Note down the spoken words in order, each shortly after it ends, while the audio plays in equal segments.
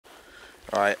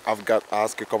I've got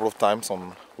asked a couple of times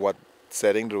on what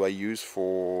setting do I use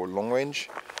for long range,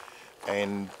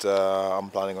 and I'm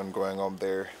planning on going up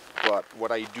there. But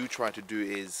what I do try to do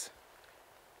is,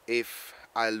 if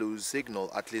I lose signal,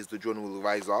 at least the drone will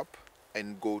rise up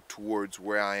and go towards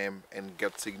where I am and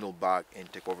get signal back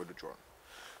and take over the drone.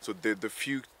 So the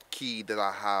few key that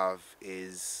I have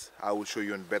is, I will show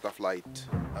you on Betaflight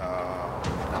now.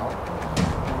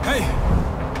 Hey,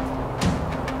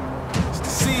 it's the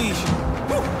siege.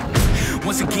 Woo.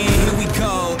 Once again, here we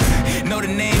go. Know the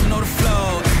name, know the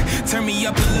flow. Turn me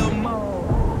up a little more.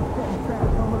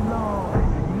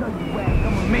 You know you whack,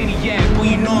 I'm a maniac. Well,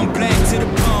 you know I'm black to the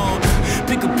bone.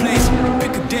 Pick a place,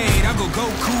 pick a date. I go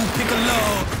cool, pick a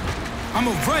load.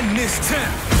 I'ma run this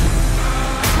town.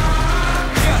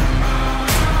 Yeah.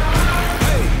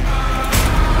 Hey,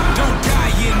 don't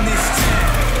die in this town.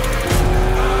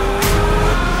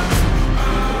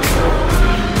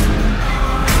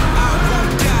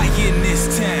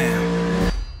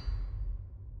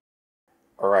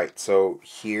 Alright, so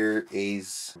here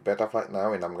is Betaflight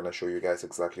now, and I'm going to show you guys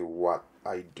exactly what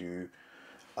I do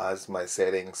as my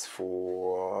settings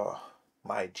for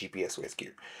my GPS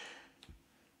rescue.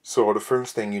 So the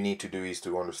first thing you need to do is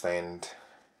to understand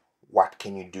what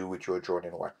can you do with your drone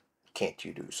and what can't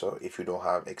you do. So if you don't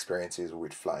have experiences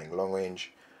with flying long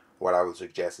range, what I would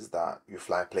suggest is that you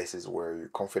fly places where you're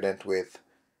confident with,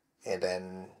 and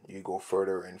then you go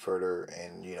further and further,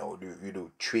 and you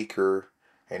do trickier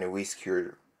and a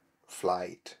riskier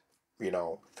flight,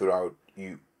 throughout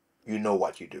you know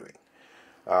what you're doing.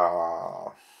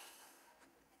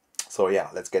 So yeah,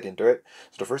 let's get into it.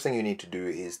 So the first thing you need to do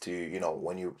is to,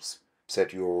 when you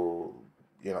set your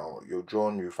your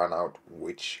drone, you find out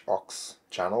which aux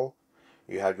channel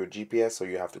you have your GPS, so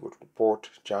you have to go to the port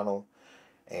channel,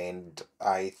 and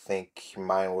I think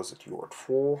mine was at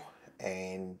UART4.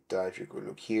 And if you could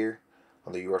look here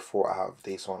on the UART4, I have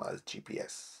this one as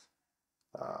GPS.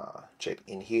 Check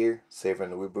in here, save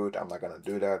and reboot. I'm not gonna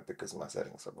do that because my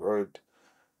settings are good.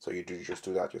 So you just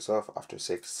do that yourself. After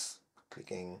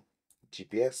clicking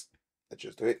GPS, let's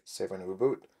just do it, save and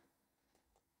reboot,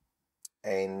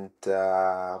 and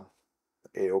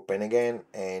it open again,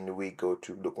 and we go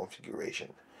to the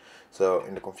configuration. So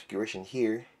in the configuration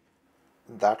here,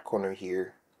 that corner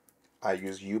here, I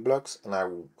use U-Blocks, and I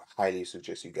highly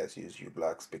suggest you guys use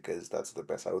U-Blocks because that's the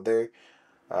best out there.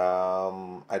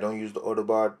 I don't use the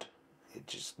Autobot, it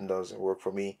just doesn't work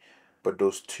for me, but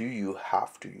those two, you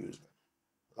have to use them.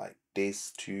 Like,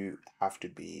 these two have to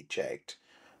be checked.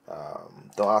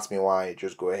 Don't ask me why,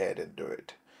 just go ahead and do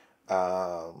it.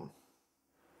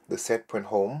 The set point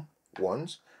home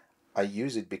ones, I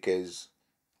use it because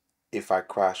if I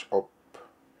crash up,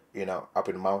 up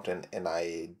in the mountain and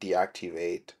I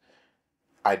deactivate,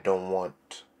 I don't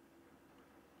want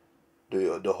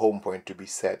the home point to be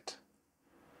set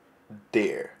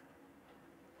there.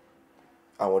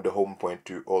 I want the home point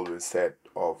to always set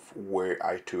of where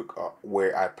I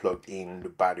plugged in the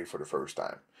battery for the first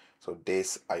time. So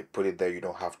this, I put it there. You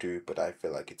don't have to, but I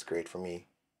feel like it's great for me.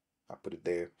 I put it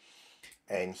there.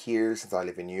 And here, since I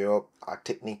live in Europe, I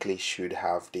technically should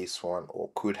have this one, or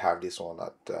could have this one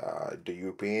at the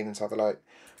European satellite,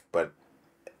 but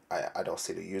I don't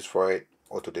see the use for it.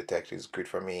 Auto detect is good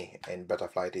for me, and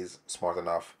Betaflight is smart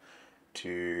enough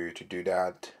to do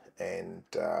that. And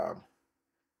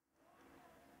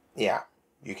yeah,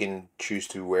 you can choose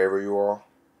to wherever you are,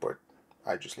 but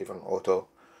I just leave on auto.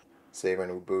 Save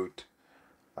and reboot,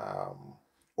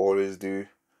 always do.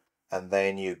 And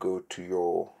then you go to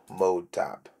your mode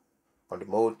tab. On the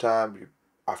mode tab,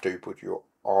 after you put your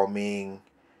arming,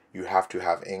 you have to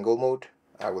have angle mode.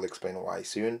 I will explain why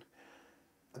soon.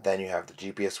 Then you have the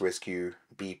GPS rescue,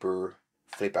 beeper,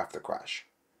 flip after crash.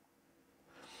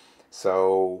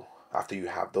 So after you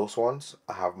have those ones,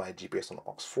 I have my GPS on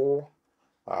aux4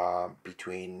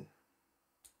 between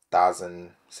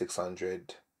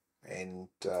 1600 and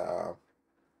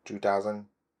 2000,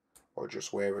 or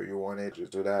just wherever you want it.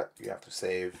 Just do that. You have to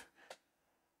save,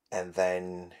 and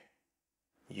then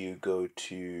you go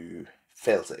to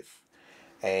failsafe.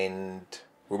 And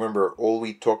remember, all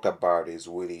we talked about is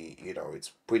really,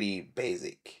 it's pretty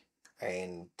basic,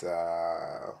 and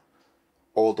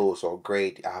all those are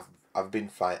great. I've been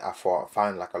fine. I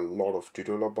find like a lot of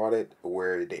tutorial about it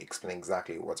where they explain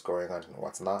exactly what's going on and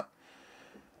what's not.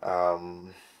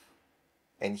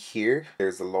 And here,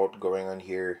 there's a lot going on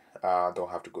here. Don't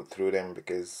have to go through them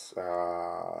because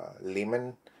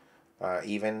Lehman,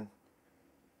 even,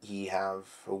 he have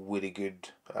a really good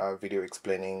video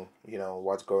explaining,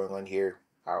 what's going on here.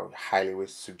 I would highly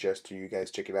suggest to you guys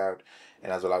check it out,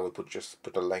 and as well I will put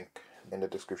a link in the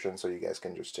description so you guys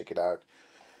can just check it out.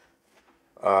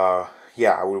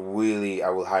 yeah, I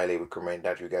will highly recommend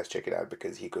that you guys check it out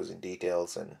because he goes in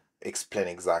details and explain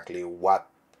exactly what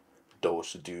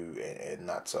those do and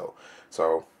not so.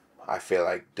 So I feel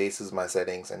like this is my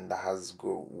settings and that has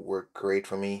worked great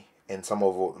for me. And some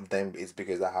of them is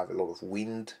because I have a lot of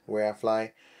wind where I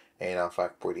fly, and I fly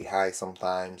pretty high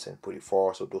sometimes and pretty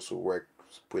far, so those will work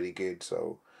pretty good.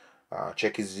 So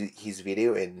check his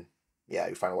video and yeah,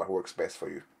 you find what works best for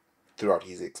you throughout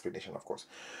his explanation, of course.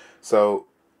 So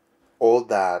all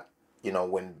that,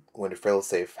 when the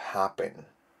failsafe happen,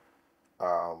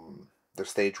 the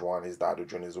stage one is that the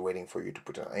drone is waiting for you to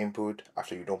put an input.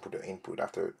 After you don't put the input,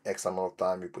 after X amount of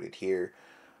time, you put it here.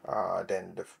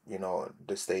 Then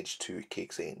the stage two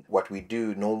kicks in. What we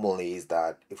do normally is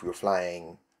that if we're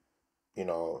flying,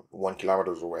 1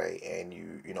 kilometers away and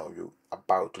you're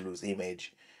about to lose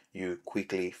image, you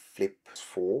quickly flip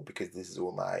four because this is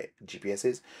where my GPS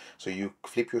is. So you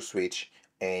flip your switch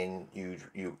and you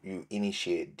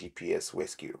initiate GPS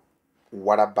rescue.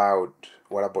 What about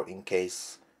in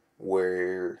case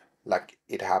where like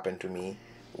it happened to me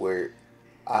where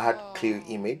I had clear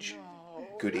image,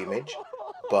 good image,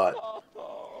 but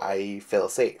I fell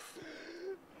safe,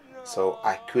 so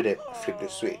I couldn't flip the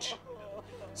switch.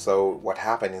 So what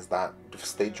happened is that the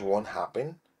stage one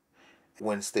happened.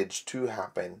 When stage two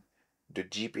happened, the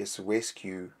GPS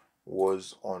rescue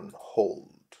was on hold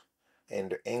and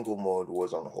the angle mode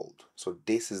was on hold. So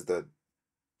this is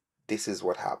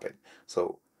what happened.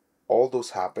 So all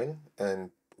those happen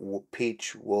and will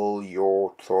pitch will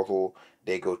your throttle,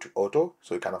 they go to auto,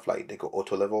 so kind of like they go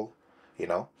auto level, you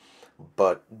know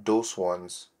but those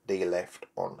ones they left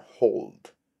on hold,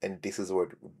 and this is where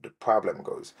the problem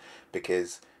goes,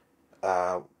 because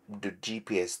the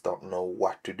GPS don't know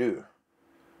what to do.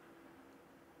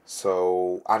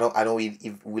 So I don't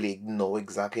really know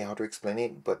exactly how to explain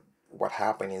it, but what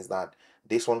happened is that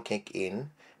this one kicked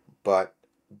in, but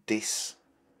this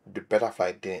the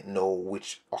Betaflight didn't know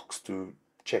which aux to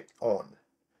check on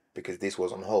because this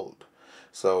was on hold.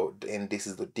 So and this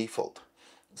is the default.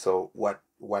 So what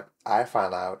I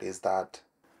found out is that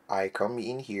I come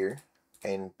in here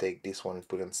and take this one,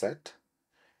 put on set,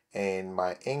 and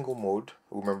my angle mode.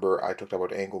 Remember I talked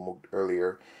about angle mode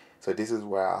earlier. So this is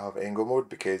where I have angle mode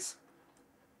because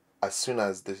as soon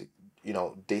as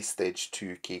this stage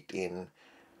two kicked in,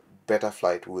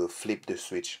 Betaflight will flip the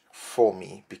switch for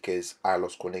me because I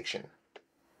lost connection.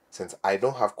 Since I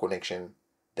don't have connection,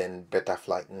 then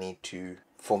Betaflight need to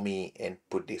for me and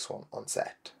put this one on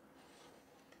set.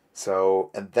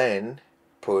 So and then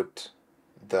put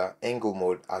the angle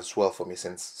mode as well for me,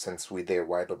 since we're there.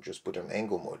 Why don't just put an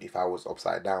angle mode? If I was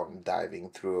upside down diving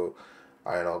through,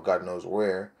 I don't know, God knows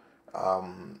where,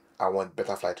 I want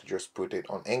Betaflight to just put it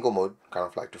on angle mode, kind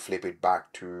of like to flip it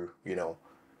back to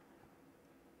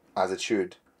as it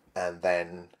should, and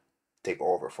then take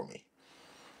over for me.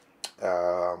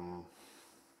 Um,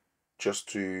 just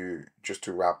to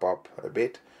wrap up a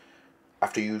bit,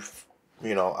 after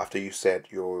after you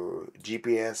set your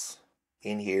GPS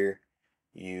in here,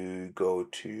 you go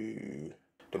to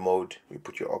the mode, you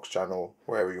put your aux channel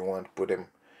wherever you want to put them.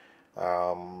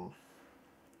 um,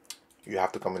 you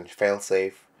have to come in fail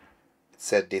safe,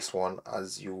 set this one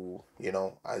as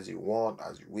as you want,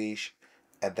 as you wish,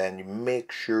 and then you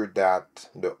make sure that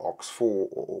the aux 4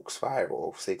 or aux 5 or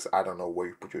aux 6, I don't know where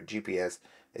you put your GPS,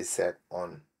 is set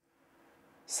on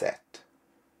set,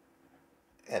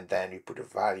 and then you put a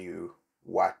value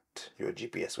what your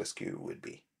GPS rescue would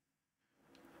be.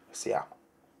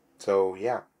 So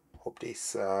yeah, hope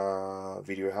this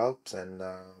video helps, and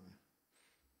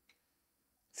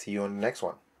see you on the next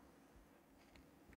one.